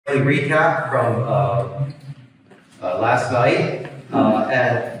recap from last night,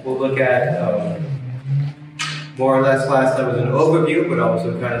 and we'll look at more or less last night was an overview, but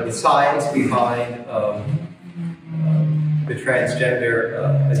also kind of the science behind the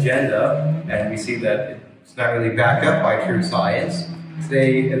transgender agenda, and we see that it's not really backed up by true science.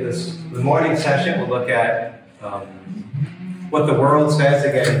 Today, in the morning session, we'll look at what the world says,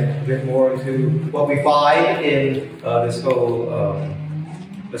 again, a bit more into what we find in this whole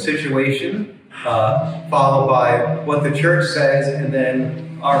situation, followed by what the church says, and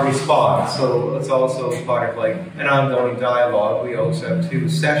then our response. So it's also part of like an ongoing dialogue. We also have 2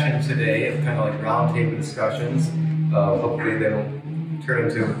 sessions today of kind of like roundtable discussions. Hopefully they don't turn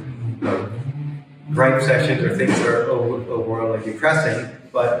into gripe sessions or things that are overly depressing.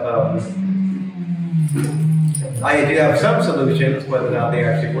 But I do have some solutions, whether or not they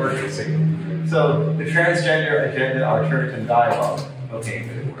actually work. So the transgender agenda, our church and dialogue. Okay,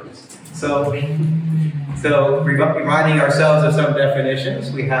 it works. So reminding ourselves of some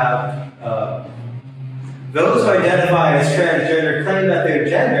definitions, we have those who identify as transgender claim that their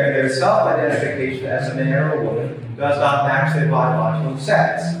gender, their self-identification as a man or a woman, does not match their biological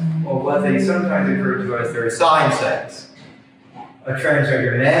sex, or what they sometimes refer to as their assigned sex. A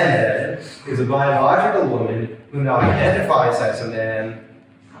transgender man, then, is a biological woman who now identifies as a man.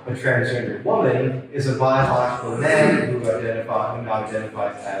 A transgender woman is a biological man who now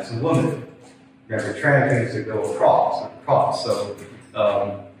identifies as a woman. Remember, trans means to go across. So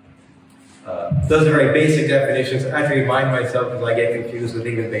those are very basic definitions. I have to remind myself because I get confused with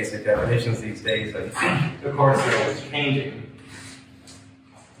even basic definitions these days. And of course, they're always changing.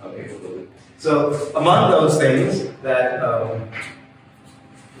 Okay, so among those things that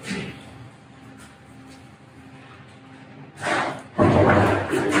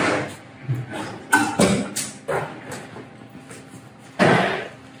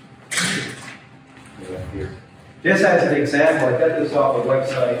just as an example, I got this off a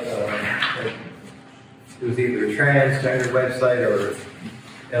website. It was either a transgender website or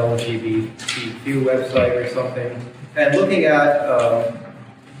LGBTQ website or something. And looking at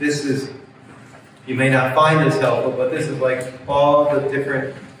this is, you may not find this helpful, but this is like all the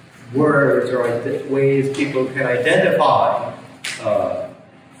different words or ways people can identify.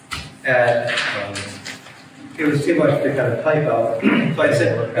 It was too much to kind of type out. So I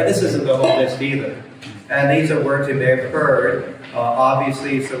said, and this isn't the whole list either. And these are words you may have heard,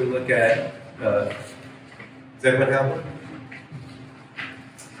 obviously, so we look at, does anyone have one?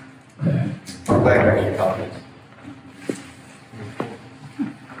 I have extra copies.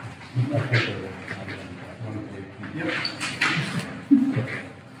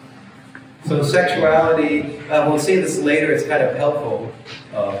 So sexuality, we'll see this later, it's kind of helpful,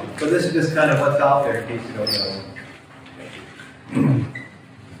 but this is just kind of what's out there in case you don't know.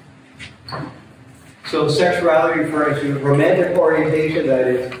 So sexuality refers to romantic orientation, that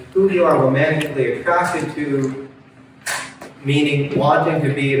is, who you are romantically attracted to, meaning wanting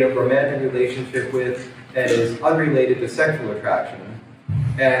to be in a romantic relationship with, and is unrelated to sexual attraction.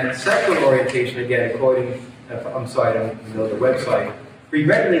 And sexual orientation, again, according, I'm sorry, I don't know the website,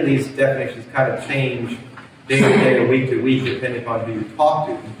 regrettably these definitions kind of change day to day or week to week, depending upon who you talk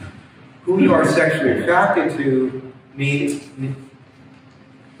to. Who you are sexually attracted to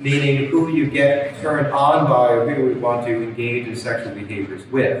meaning who you get turned on by or who you want to engage in sexual behaviors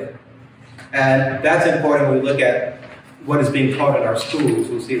with. And that's important when we look at what is being taught in our schools.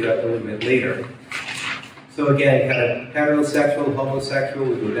 We'll see that a little bit later. So again, kind of heterosexual, homosexual,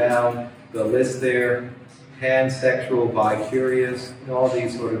 we go down the list there, pansexual, bi-curious, and all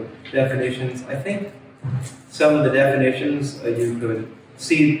these sort of definitions. I think some of the definitions you could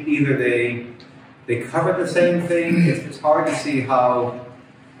see either they cover the same thing. It's hard to see how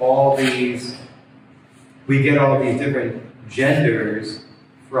all these, we get all these different genders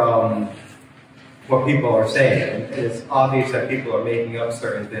from what people are saying. And it's obvious that people are making up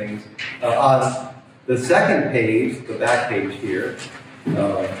certain things. On the second page, the back page here, we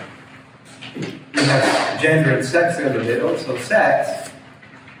have gender and sex in the middle. So sex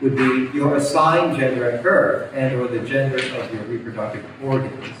would be your assigned gender at birth and or the gender of your reproductive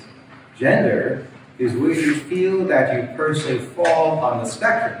organs. Gender is where you feel that you personally fall on the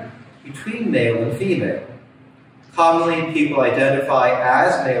spectrum between male and female. Commonly, people identify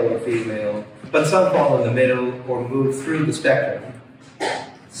as male or female, but some fall in the middle or move through the spectrum.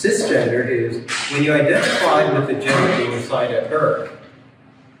 Cisgender is when you identify with the gender you assigned at birth.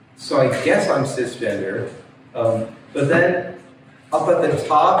 So I guess I'm cisgender, but then up at the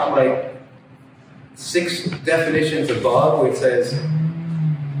top, like 6 definitions above, where it says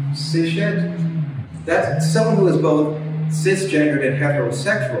cishet, that's someone who is both cisgendered and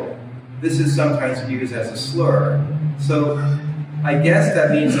heterosexual, this is sometimes used as a slur. So I guess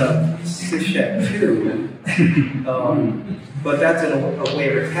that means cishet too, but that's a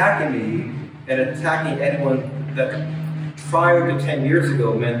way of attacking me, and attacking anyone that prior to 10 years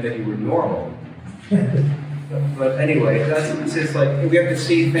ago meant that you were normal. But anyway, it's just like, we have to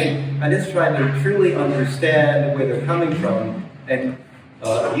see things. I'm just trying to truly understand where they're coming from, and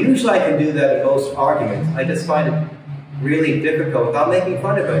usually I can do that in most arguments. I just find it really difficult, without making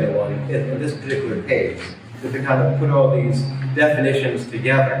fun of anyone, in this particular case, to kind of put all these definitions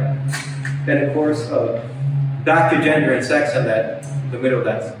together. And of course, back to gender and sex on the middle of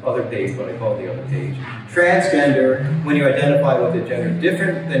that other page, what I call the other page. Transgender, when you identify with a gender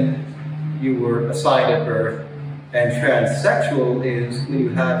different than you were assigned at birth, and transsexual is when you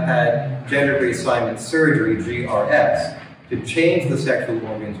have had gender reassignment surgery, GRS, to change the sexual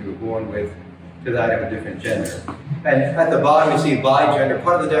organs you were born with to that of a different gender. And at the bottom you see bigender.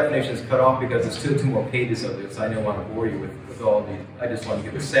 Part of the definition is cut off because there's still 2 more pages of this. I don't want to bore you with all these. I just want to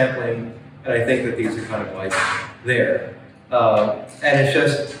give a sampling, and I think that these are kind of like there. And it's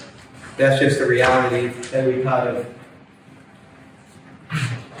just, that's just the reality that we kind of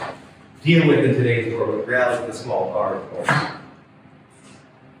deal with in today's world, reality with a small r, of course.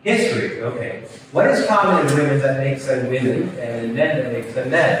 History, okay. What is common in women that makes them women, and in men that makes them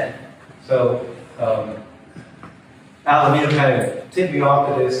men? So, Alameda kind of tipped me off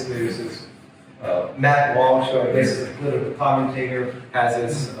to this. There's this Matt Walsh, who I guess is a political commentator, has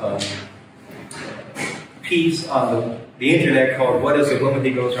this piece on the internet called "What is a Woman?"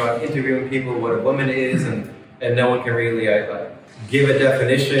 He goes around interviewing people what a woman is, and no one can really give a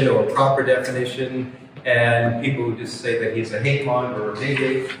definition or a proper definition, and people just say that he's a hate monger or a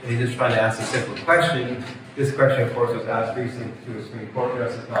bigot, and he's just trying to ask a simple question. This question, of course, was asked recently to a Supreme Court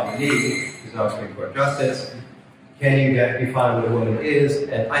Justice nominee, who's now a Supreme Court Justice. Can you define what a woman is?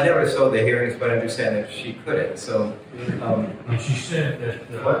 And I never saw the hearings, but I understand that she couldn't. So, she said that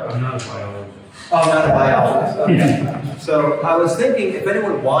I'm not a biologist. Oh, not a biologist. Okay. So I was thinking, if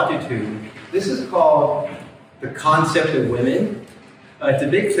anyone wanted to, this is called The Concept of Women. It's a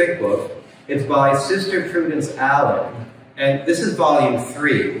big, thick book. It's by Sister Prudence Allen, and this is volume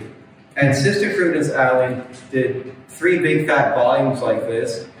 3. And Sister Prudence Allen did 3 big, fat volumes like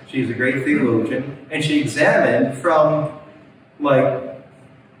this. She's a great theologian, and she examined from like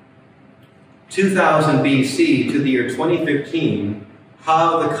 2000 BC to the year 2015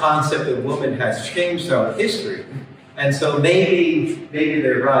 how the concept of woman has changed throughout history. And so maybe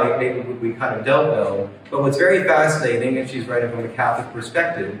they're right, maybe we kind of don't know. But what's very fascinating, and she's writing from a Catholic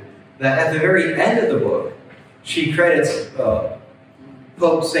perspective, that at the very end of the book, she credits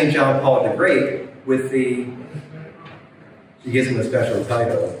Pope St. John Paul the Great with the, she gives him a special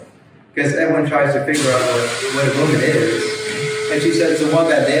title, because everyone tries to figure out what a woman is. And she says the one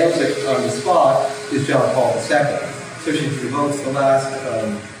that nails it on the spot is John Paul II. So she devotes the last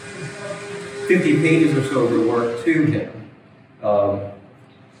 50 pages or so of her work to him.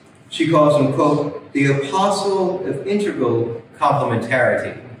 She calls him, quote, the apostle of integral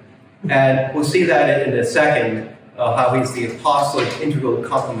complementarity. And we'll see that in a second, how he's the apostle of integral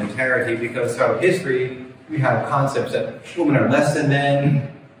complementarity, because throughout history, we have concepts that women are less than men,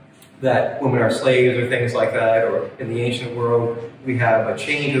 that women are slaves or things like that, or in the ancient world, we have a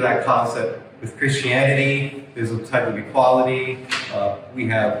change of that concept with Christianity. There's a type of equality. We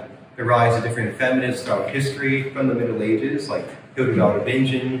have the rise of different feminists throughout history from the Middle Ages, like Hildegard of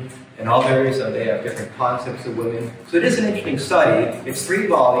Bingen and others, and they have different concepts of women. So it is an interesting study. It's 3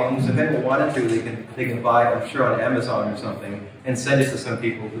 volumes. If anyone wanted to, they can buy it, I'm sure, on Amazon or something, and send it to some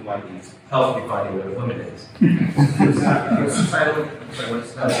people who might need help defining what a woman is. What's the title?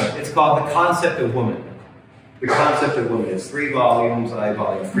 It's called The Concept of Woman. The Concept of Woman. It's 3 volumes. I have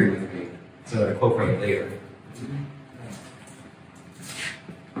volume 3 with me, so I'm going to quote from it later.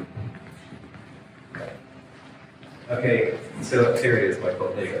 Okay, so here it is, my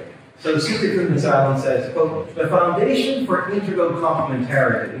quote later. So Sister Prudence Allen says, quote, the foundation for integral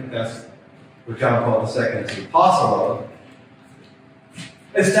complementarity, that's what John Paul II is the apostle of,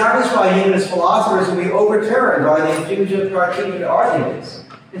 established by humanist philosophers will be overturned by the infusion of Cartesian arguments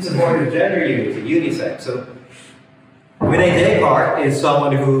in support of gender unity, unisex. So René Descartes is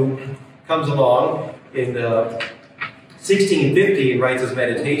someone who comes along in 1650 and writes his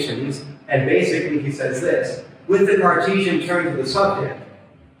Meditations, and basically he says this, with the Cartesian turn to the subject,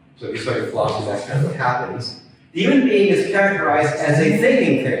 so if you study philosophy, that's kind of what happens. The human being is characterized as a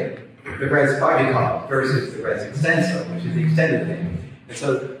thinking thing, the res cogito, versus the res extenso, which is the extended thing. And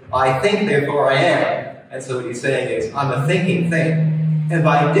so, I think, therefore I am. And so what he's saying is, I'm a thinking thing. And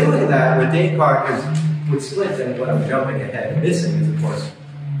by doing that, what Descartes is with splits, and what I'm jumping ahead and missing is, of course,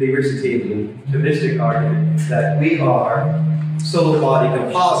 the Aristotelian Thomistic argument that we are soul-body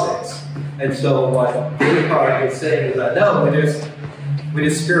composites. And so what Descartes is saying is that, no, we're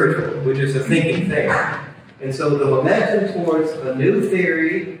just spiritual, we're just a thinking thing. And so the momentum towards a new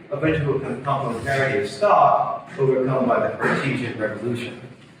theory of integral complementarity is stopped, overcome by the Cartesian revolution.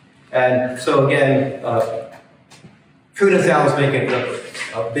 And so again, Kuhnhausen is making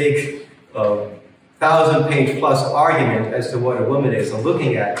a big 1,000-page plus argument as to what a woman is, and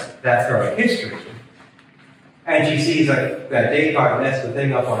looking at that throughout history. And she sees that Descartes messed the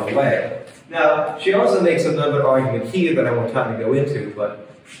thing up on the way. Now, she also makes another argument here that I won't have time to go into, but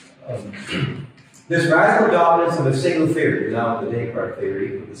this radical dominance of a single theory, now the Descartes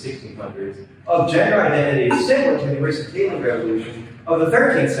theory of the 1600s, of gender identity is similar to the Aristotelian revolution of the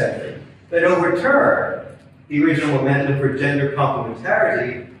 13th century, that overturned the original momentum for gender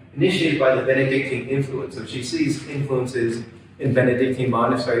complementarity initiated by the Benedictine influence. So she sees influences in Benedictine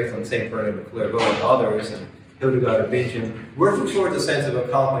monasteries on St. Bernard of Clairvaux and others, and Hildegard of Bingen, working towards a sense of a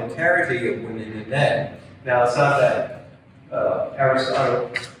complementarity of women and men. Now, it's not that Aristotle,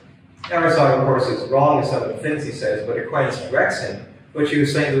 of course, is wrong in some of the things he says, but Aquinas corrects him. What she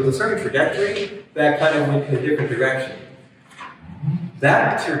was saying, there was a certain trajectory that kind of went in a different direction.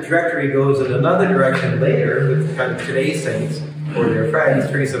 That trajectory goes in another direction later with kind of today's saints, or their friends,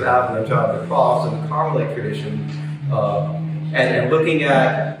 Teresa of Avila and John of the Cross, and the Carmelite tradition, and looking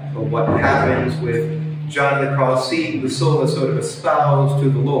at what happens with John of the Cross, seeing the soul as sort of espoused to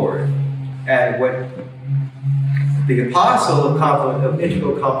the Lord, and what the apostle of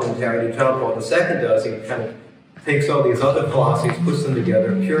integral complementarity, John Paul II, does. He kind of takes all these other philosophies, puts them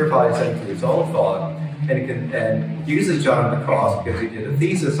together, purifies them to his own thought, and uses John of the Cross because he did a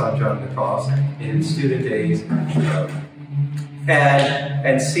thesis on John of the Cross in his student days,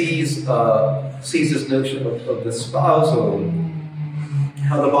 and sees this notion of the spousal,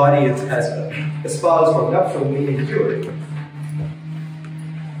 how the body has a spousal nuptial meaning to it.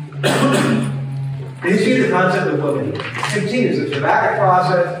 The issue of the concept of woman continues a dramatic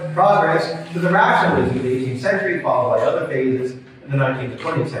progress to the rationalism of the 18th century, followed by other phases in the 19th and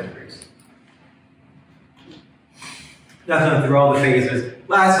 20th centuries. Not through all the phases.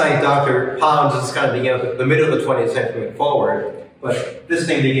 Last night, Dr. Pounds is kind of beginning at the middle of the 20th century and forward, but this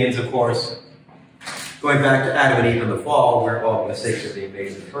thing begins, of course, going back to Adam and Eve in the fall, where all mistakes are being made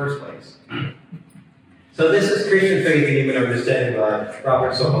in the first place. So this is Christian faith and even understanding by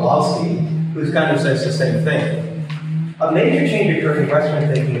Robert Sokolowski, who's kind of says the same thing. A major change occurred in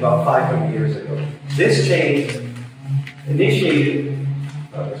Western thinking about 500 years ago. This change initiated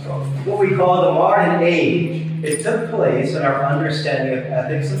what we call the modern age. It took place in our understanding of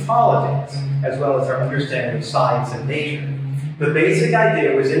ethics and politics, as well as our understanding of science and nature. The basic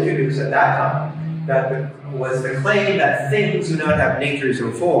idea was introduced at that time, that was the claim that things do not have natures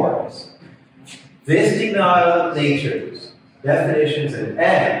or forms. This denial of natures, definitions, and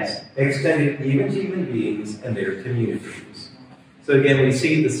ends extended even to human beings and their communities. So again, we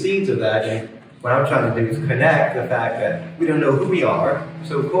see the seeds of that, and what I'm trying to do is connect the fact that we don't know who we are,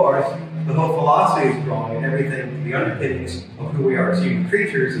 so of course, the whole philosophy is wrong, and everything, the underpinnings of who we are as human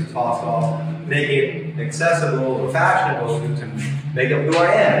creatures is tossed off, making it accessible or fashionable to make up who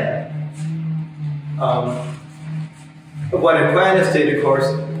I am. What Aquinas did, of course,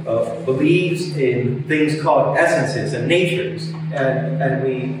 believes in things called essences and natures, and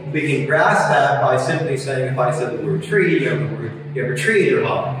we can grasp that by simply saying, if I said the word tree, you have a tree in your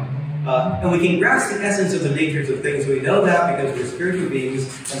mind. And we can grasp the essence of the natures of things. We know that because we're spiritual beings,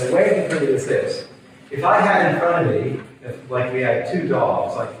 and the way I can put it is this. If I had in front of me, like we had two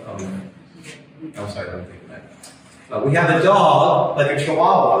dogs, like, I'm sorry, I don't think of that. We have a dog, like a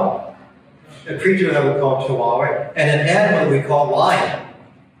chihuahua, a creature that we call chihuahua, and an animal we call lion.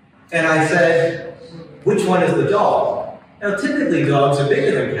 And I said, which one is the dog? Now, typically dogs are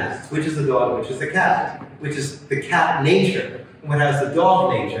bigger than cats. Which is the dog, which is the cat? Which is the cat nature, and what has the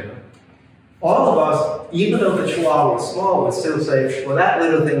dog nature? All of us, even though the chihuahua is small, would still say, well, that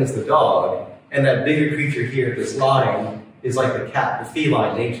little thing is the dog, and that bigger creature here, this lion, is like the cat, the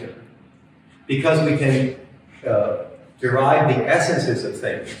feline nature. Because we can derive the essences of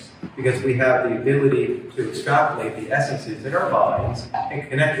things, because we have the ability to extrapolate the essences in our minds and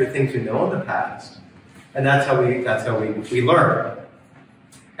connect with things we know in the past. And that's how we learn.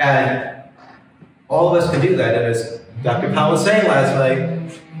 And all of us can do that. And as Dr. Powell was saying last night,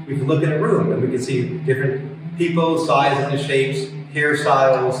 we can look in a room and we can see different people, sizes and shapes,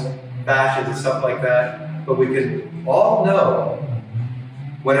 hairstyles, fashions and stuff like that. But we can all know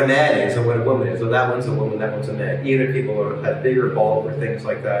what a man is and what a woman is. So that one's a woman, that one's a man. Even if people have bigger bulb or things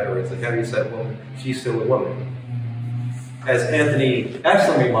like that, or it's a heavy set woman, she's still a woman. As Anthony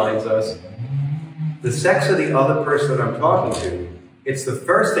excellently reminds us, the sex of the other person that I'm talking to, it's the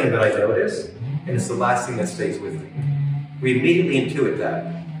first thing that I notice, and it's the last thing that stays with me. We immediately intuit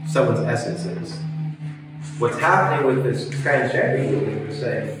that someone's essence is. What's happening with this transgender movement is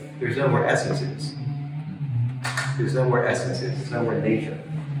saying there's no more essences. There's no more essences. There's no more nature.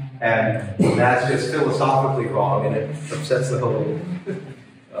 And that's just philosophically wrong, and it upsets the whole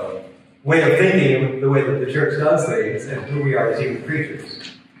way of thinking, the way that the church does things, and who we are as human creatures.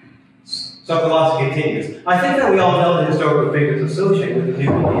 So philosophy continues. I think that we all know the historical figures associated with the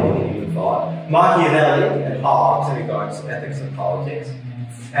new beginning in human thought. Machiavelli and Hobbes in regards to ethics and politics,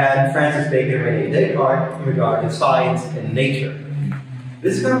 and Francis Bacon and René Descartes in regard to science and nature.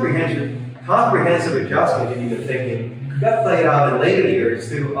 This comprehensive adjustment in human thinking got played out in later years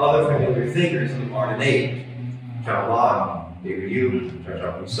through other familiar thinkers in the modern age. John Locke, David Hume,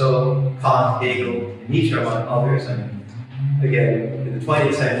 Jean-Jacques Rousseau, Kant, Hegel, and Nietzsche, among others. And again, in the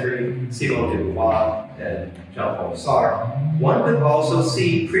 20th century, Simone de Beauvoir and Jean-Paul Sartre. One could also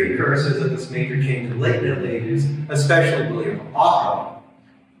see precursors of this major change in late Middle Ages, especially William of Ockham,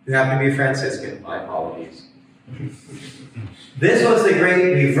 who happened to be a Franciscan. My apologies. This was the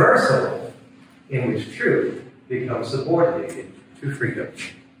great reversal in which truth becomes subordinated to freedom.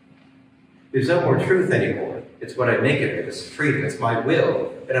 There's no more truth anymore. It's what I make of it. It's freedom. It's my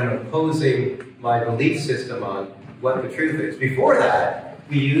will. And I'm imposing my belief system on what the truth is. Before that,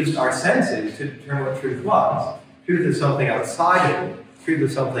 we used our senses to determine what truth was. Truth is something outside of me. Truth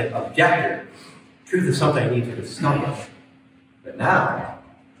is something objective. Truth is something I need to discover. But now,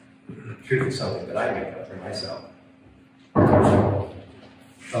 truth is something that I make up for myself.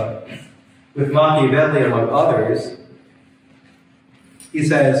 With Machiavelli, among others, he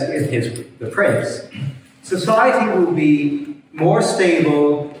says in The Prince, society will be more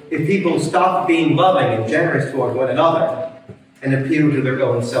stable if people stop being loving and generous toward one another and appeal to their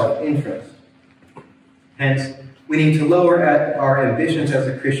own self-interest. Hence, we need to lower our ambitions as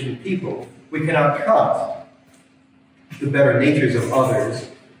a Christian people. We cannot trust the better natures of others,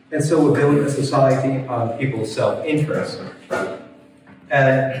 and so we'll build a society on people's self-interest.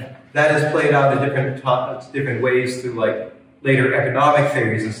 And that is played out in different ways through like later economic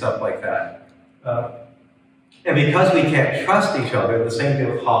theories and stuff like that. And because we can't trust each other, the same thing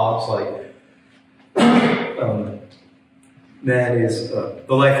with Hobbes, like the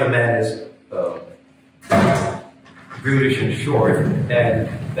life of man is brutish and short, and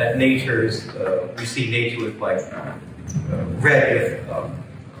that nature is, we see nature with like red with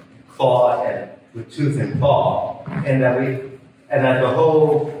claw and with tooth and claw, and that the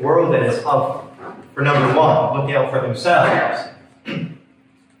whole world then is up for number one, looking out for themselves.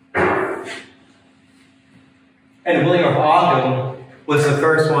 And William of Ockham was the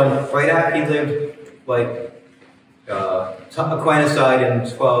first one, right after he lived, like, Aquinas died in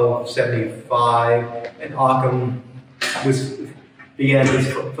 1275, and Ockham began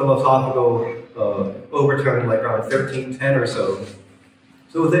his philosophical overturn like around 1310 or so.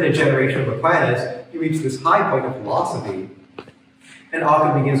 So within a generation of Aquinas, he reached this high point of philosophy, and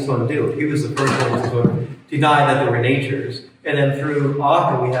Ockham begins to undo it. He was the first one to sort of deny that there were natures. And then through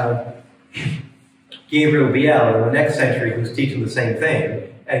Ockham, we have Gabriel Biel in the next century who's teaching the same thing.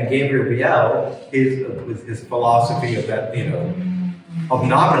 And Gabriel Biel, with his philosophy of that, of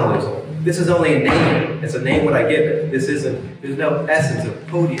nominalism. This is only a name. It's a name what I give it. There's no essence of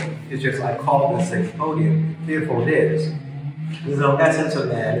podium. It's just I call this thing podium. Therefore it is. There's no essence of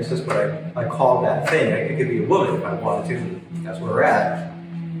man. It's just what I call that thing. It could be a woman if I wanted to. That's where we're at.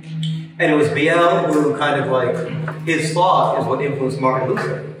 And it was Biel who kind of like, his thought is what influenced Martin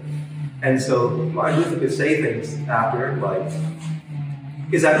Luther. And so Martin Luther could say things after, like,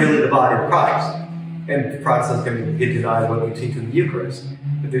 is that really the body of Christ? And Protestants can deny what we teach in the Eucharist.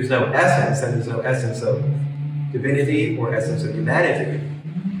 But there's no essence, and there's no essence of divinity or essence of humanity.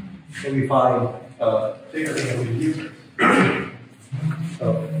 And we find particularly in the Eucharist.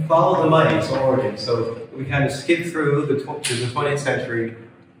 Follow the money, its origin. So we kind of skip through the 20th century.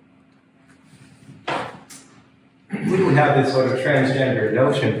 We would have this sort of transgender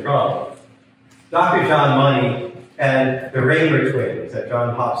notion from Dr. John Money and the Raymer twins at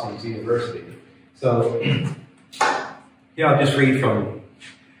Johns Hopkins University. So, I'll just read from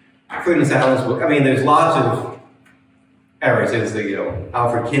Prudence Allen's book. I mean, there's lots of errors. There's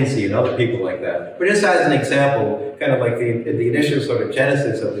Alfred Kinsey and other people like that. But just as an example, kind of like the initial sort of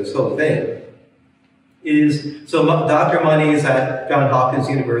genesis of this whole thing is, so Dr. Money is at Johns Hopkins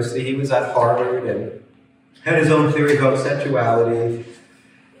University. He was at Harvard and had his own theory about sexuality.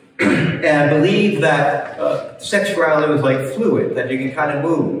 and believed that sexuality was like fluid, that you can kind of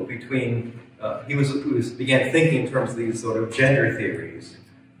move between, he began thinking in terms of these sort of gender theories.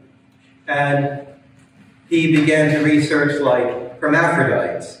 And he began to research like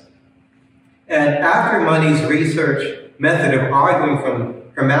hermaphrodites. And after Money's research method of arguing from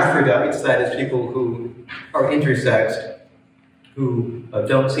hermaphrodites, that is people who are intersexed, who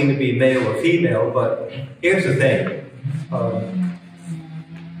don't seem to be male or female, but here's the thing.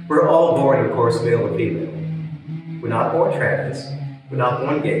 We're all born, of course, male or female. We're not born trans. We're not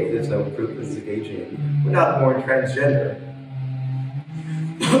born gay. There's no proof this is a gay gene. We're not born transgender.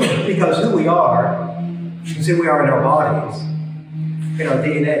 Because who we are is who we are in our bodies, in our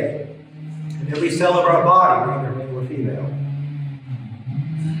DNA. And every cell of our body, we're either male or female.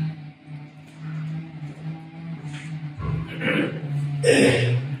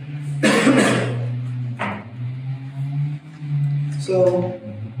 So,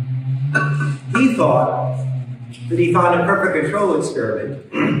 he thought that he found a perfect control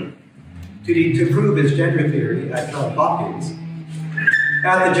experiment to prove his gender theory at Johns Hopkins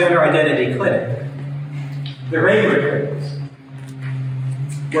at the Gender Identity Clinic, the Rainbow Twins,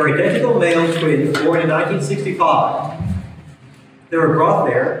 were identical male twins born in 1965. They were brought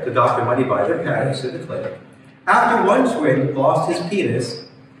there to Dr. Money by their parents to the clinic after one twin lost his penis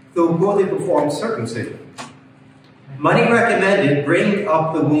through a poorly performed circumcision. Money recommended bringing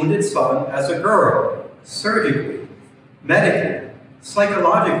up the wounded son as a girl, surgically, medically,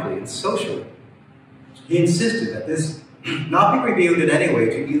 psychologically, and socially. He insisted that this not be revealed in any way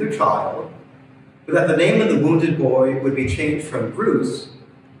to either child, but that the name of the wounded boy would be changed from Bruce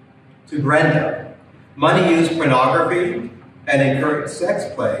to Brenda. Money used pornography and encouraged sex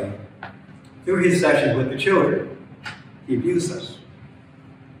play through his sessions with the children. He abused us.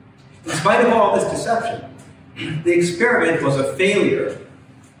 In spite of all this deception, the experiment was a failure,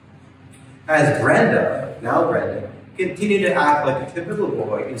 as Brenda, now Brenda, continued to act like a typical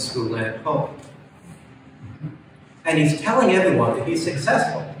boy in school and at home. And he's telling everyone that he's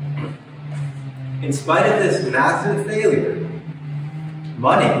successful. In spite of this massive failure,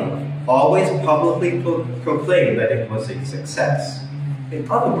 Money always publicly proclaimed that it was a success. In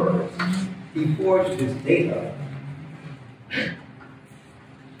other words, he forged his data.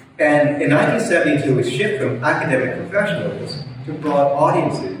 And in 1972, his shift from academic professionals to broad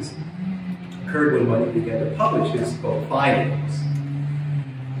audiences occurred when Money began to publish his book findings.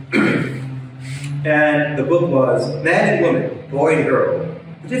 And the book was Man and Woman, Boy and Girl,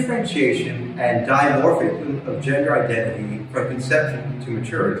 the Differentiation and Dimorphism of Gender Identity from Conception to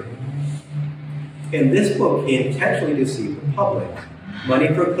Maturity. In this book, he intentionally deceived the public. Money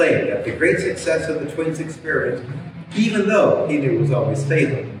proclaimed that the great success of the twins' experiment, even though he knew it was always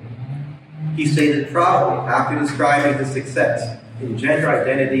failing. He stated proudly, after describing the success in gender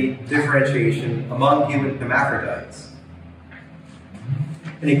identity differentiation among human hermaphrodites.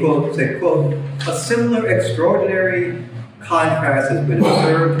 And he said, quote, a similar extraordinary contrast has been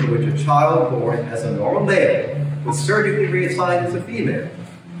observed in which a child born as a normal male was surgically reassigned as a female.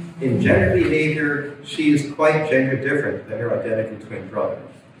 In gender behavior, she is quite gender different than her identical twin brother.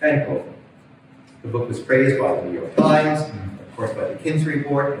 End quote. The book was praised by the New York Times, of course by the Kinsey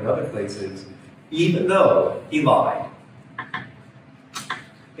Report and other places, even though he lied.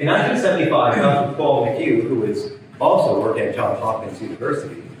 In 1975, Dr. Paul McHugh, who was also working at Johns Hopkins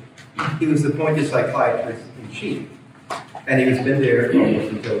University, he was appointed psychiatrist in chief, and he has been there almost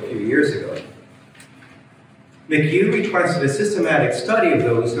until a few years ago. McHugh requested a systematic study of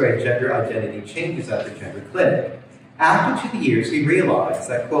those who had gender identity changes at the gender clinic. After 2 years, he realized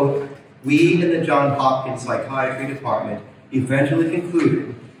that, quote, we in the Johns Hopkins Psychiatry Department eventually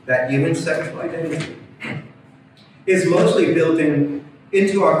concluded that human sexual identity is mostly built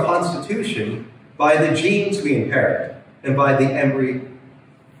into our constitution by the genes we inherit and by the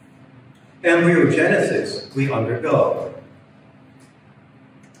embryogenesis we undergo.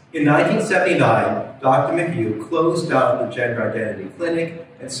 In 1979, Dr. McHugh closed down the Gender Identity Clinic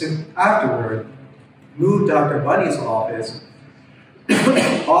and soon afterward moved Dr. Money's office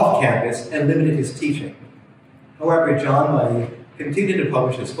off campus and limited his teaching. However, John Money continued to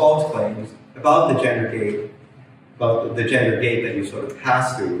publish his false claims about the gender gate that you sort of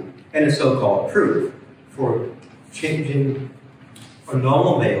pass through, and a so-called proof for changing a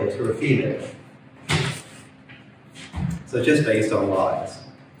normal male to a female. So just based on lies.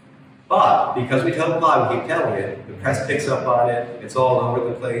 But because we tell the lie, we keep telling it, the press picks up on it, it's all over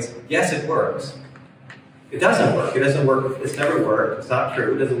the place. Yes, it works. It doesn't work. It doesn't work. It's never worked. It's not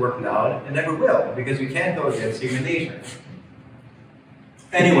true. It doesn't work now. It never will, because we can't go against human nature.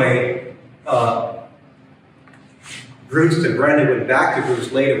 Anyway, Bruce to Brendan went back to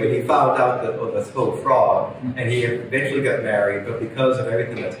Bruce later when he found out that the whole fraud, and he eventually got married, but because of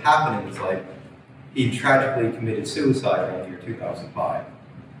everything that's happened in his life, he tragically committed suicide in the year 2005.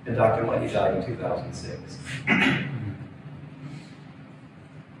 And Dr. Money died in 2006.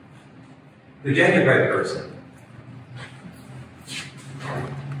 The gender-bread person.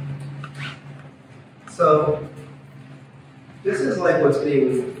 So, this is like what's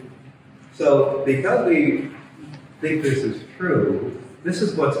being, so because we think this is true, this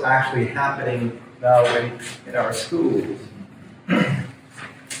is what's actually happening now in our schools.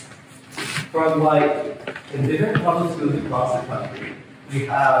 From like, in different public schools across the country, we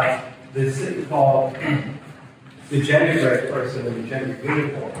have this thing called the gender-bread person in the gender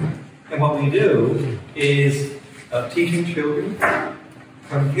uniform. And what we do is teaching children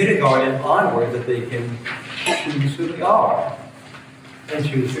from kindergarten onward that they can choose who they are and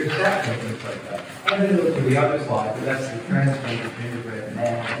choose their sex and things like that. I'm going to look to the other slide, but that's the transgender gender-bread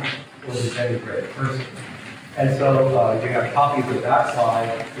man or the gender-bread person. And so you have copies of that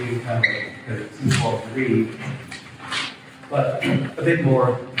slide, so you can kind of, because it's too small to read, but a bit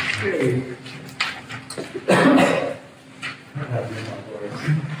more clearly.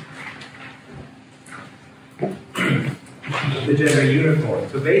 The gender uniform.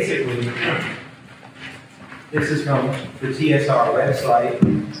 So basically, this is from the TSR website.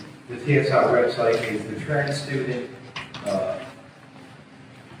 The TSR website is the Trans Student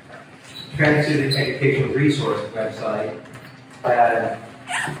Educational Resource website. And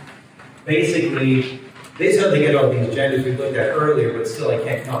basically, they said they get all these genders we looked at earlier, but still I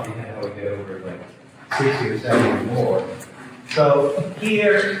can't comprehend how we get over like 60 or 70 or more. So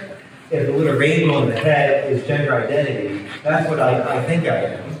here, if the little rainbow in the head is gender identity, that's what I think I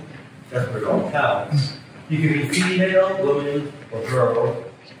am. That's what it all counts. You can be female, woman, or girl,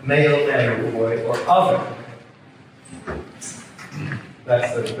 male, man, or boy, or other.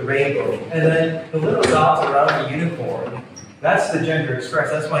 That's the rainbow. And then the little dots around the uniform, that's the gender express.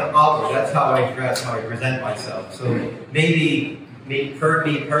 That's my other. That's how I dress, how I present myself. So maybe me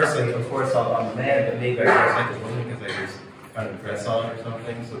personally, of course, I'm a man, but maybe I dress like a woman because I just kind of dress on or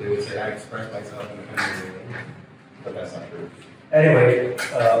something. So they would say I express myself in a feminine way. But that's not true. Anyway,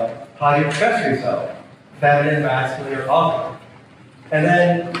 how do you express yourself? Feminine, masculine, or other. And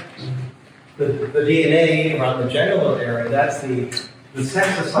then the DNA around the genital area, that's the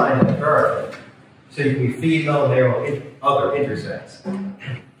sex assigned at birth. So you can be female, male, other, intersex.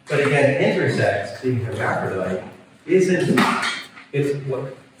 But again, intersex, being hermaphrodite,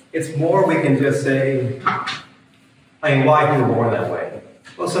 it's more we can just say, I mean, why people were born that way?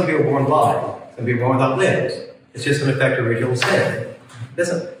 Well, some people are born blind, some people are born without limbs. It's just an effect of original sin.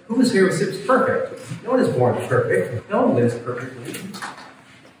 Who is here is perfect? No one is born perfect. No one lives perfectly.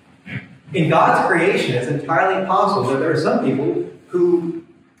 In God's creation, it's entirely possible that there are some people who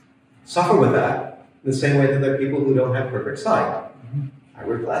suffer with that, in the same way that there are people who don't have perfect sight. I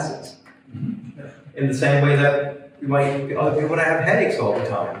wear glasses. In the same way that we might get other people that have headaches all the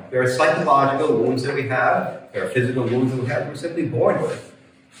time. There are psychological wounds that we have. There are physical wounds that we have. We're simply born with.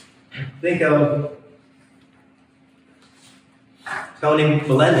 Think of Tony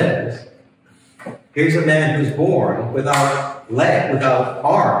Melendez. Here's a man who's born without legs, without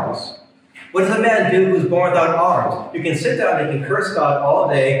arms. What does a man do who's born without arms? You can sit down and you can curse God all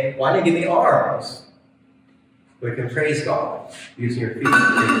day. Why didn't you give me arms? So you can praise God using your feet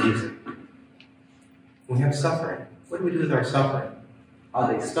and music. We have suffering. What do we do with our suffering?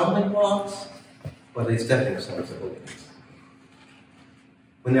 Are they stumbling blocks? Or are they stepping stones of holiness?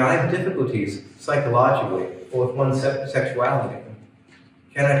 When I have difficulties psychologically or with one's sexuality,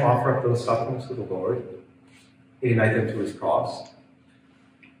 can I offer up those sufferings to the Lord and unite them to His cross?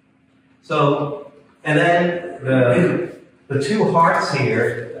 So, and then the two hearts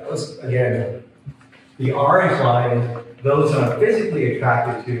here, that was, again, the orange line, those I'm physically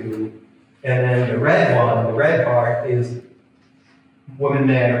attracted to, and then the red one, the red heart, is woman,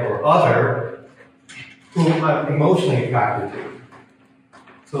 man, or other, who I'm emotionally attracted to.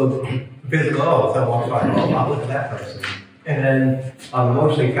 So, physical, oh, so I'll look at that person. And then I'm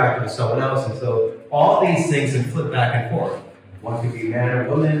emotionally attracted to someone else, and so all these things can flip back and forth. One could be man or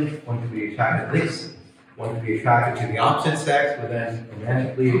woman, one could be attracted to this, one could be attracted to the opposite sex, but then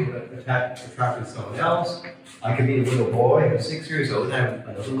romantically attracted to someone else. I could be a little boy who's 6 years old and I have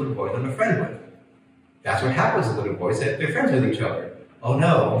another little boy that I'm a friend with. That's what happens to little boys, they're friends with each other. Oh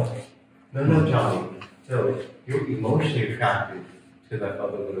no, Johnny. So you're emotionally attracted to that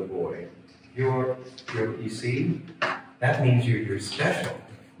other little boy. You see, that means you're special.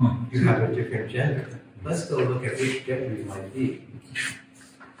 You have a different gender. Let's go look at which gender you might be.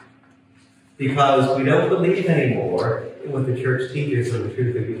 because we don't believe anymore in what the church teaches on the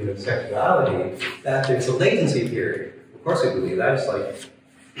truth of human sexuality, that there's a latency period. Of course we believe that. It's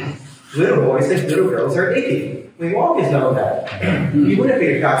like, little boys think little girls are icky. We've always known that. You wouldn't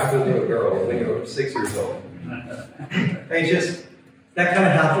be attracted to a little girl when you were 6 years old. It's just, that kind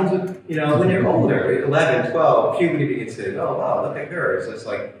of happens with, when you're older, 11, 12, puberty begins to, oh wow, look at her. It's just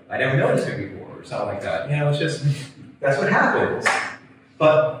like, I never noticed her before, or something like that. It's just, that's what happens.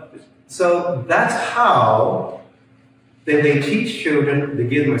 But, so that's how they teach children, they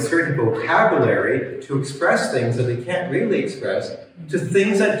give them a certain vocabulary to express things that they can't really express, to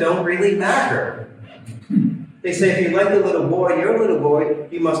things that don't really matter. They say, if you like a little boy, you're a little boy,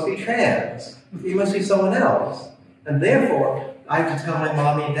 you must be trans. You must be someone else. And therefore, I have to tell my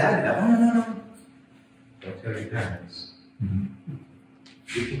mommy and daddy now, no. Don't tell your parents.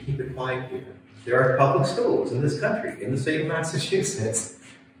 You can keep it quiet here. There are public schools in this country, in the state of Massachusetts,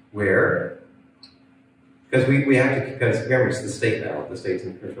 where, because we have to, because remember, it's the state now, the state's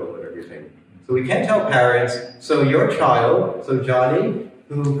in control of everything. So we can't tell parents, so your child, so Johnny,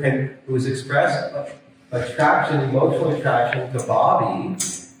 who has expressed attraction, emotional attraction to Bobby,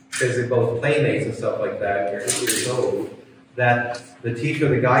 because they're both playmates and stuff like that, and they're 8 years old, that the teacher or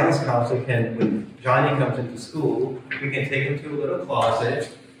the guidance counselor can, when Johnny comes into school, we can take him to a little closet,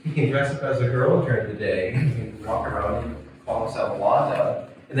 he can dress up as a girl during the day, he can walk around and call himself Wanda,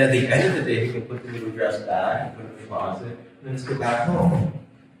 and then at the end of the day, he can put the little dress back, and put it in the closet, and then just go back home.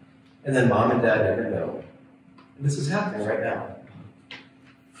 And then mom and dad never know. And this is happening right now.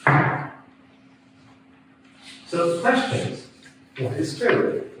 So questions. What is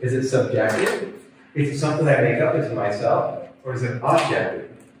true? Is it subjective? Is it something I make up into myself? Or is it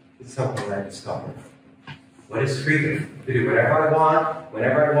objective? It's something I discover. What is freedom? To do whatever I want,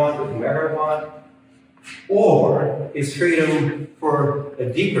 whenever I want, with whomever I want? Or is freedom for a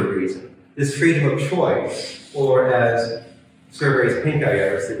deeper reason? This freedom of choice, or as Surveys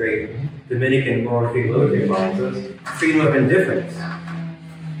Pinkayeris, the great Dominican moral theologian, reminds us, freedom of indifference.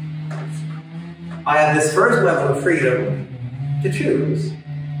 I have this first level of freedom to choose,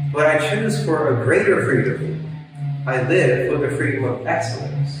 but I choose for a greater freedom. I live for the freedom of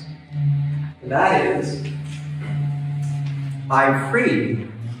excellence. And that is, I'm free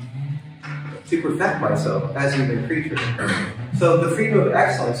to perfect myself as a human creature. So the freedom of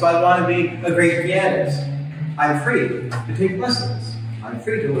excellence, so I want to be a great pianist. I'm free to take lessons. I'm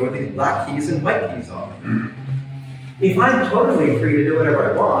free to learn these black keys and white keys are. If I'm totally free to do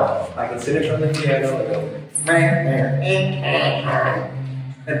whatever I want, I can sit in front of the piano and go,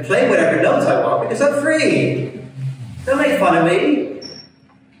 and play whatever notes I want because I'm free. Don't make fun of me.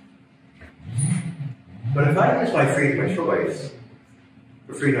 But if I use my freedom of choice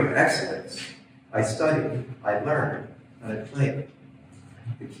for freedom of excellence, I study, I learn, and I play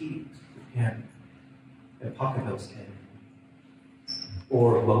the keys, the piano, and pocketbooks can,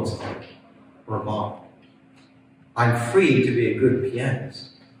 or Mozart, or Bach. I'm free to be a good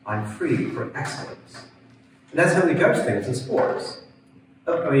pianist. I'm free for excellence. And that's how we judge things in sports.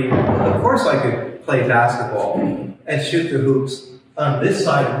 I mean, of course I could play basketball and shoot the hoops on this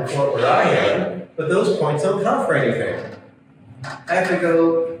side of the court where I am, but those points don't count for anything. I have to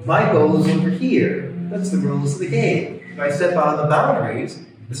go, my goal is over here. That's the rules of the game. If I step out of the boundaries,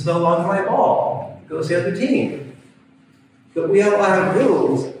 it's no longer my ball. It goes to the other team. But we all have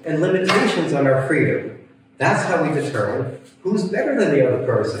rules and limitations on our freedom. That's how we determine who's better than the other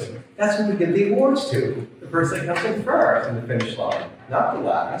person. That's who we give the awards to. The person that comes in first in the finish line, not the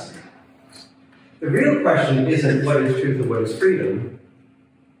last. The real question isn't what is truth or what is freedom.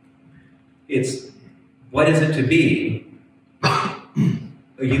 It's what is it to be a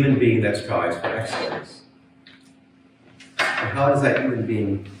human being that strives for excellence? And how does that human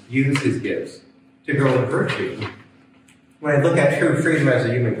being use his gifts to grow in virtue? When I look at true freedom as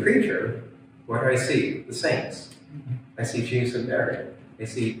a human creature, what do I see? The saints. I see Jesus and Mary. I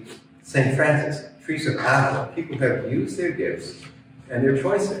see St. Francis, Teresa of Avila, people who have used their gifts and their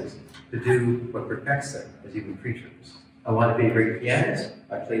choices to do what protects them as human creatures. I want to be a great pianist,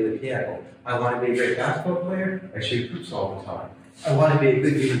 I play the piano. I want to be a great basketball player, I shoot hoops all the time. I want to be a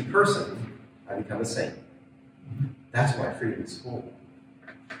good human person, I become a saint. That's why freedom is full.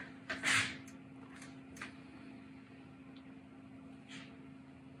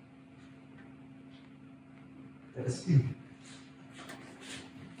 Let's see.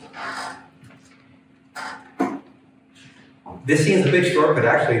 This seems a bit short, but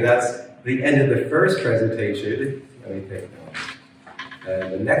actually that's the end of the first presentation. Let me take that.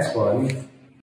 And the next one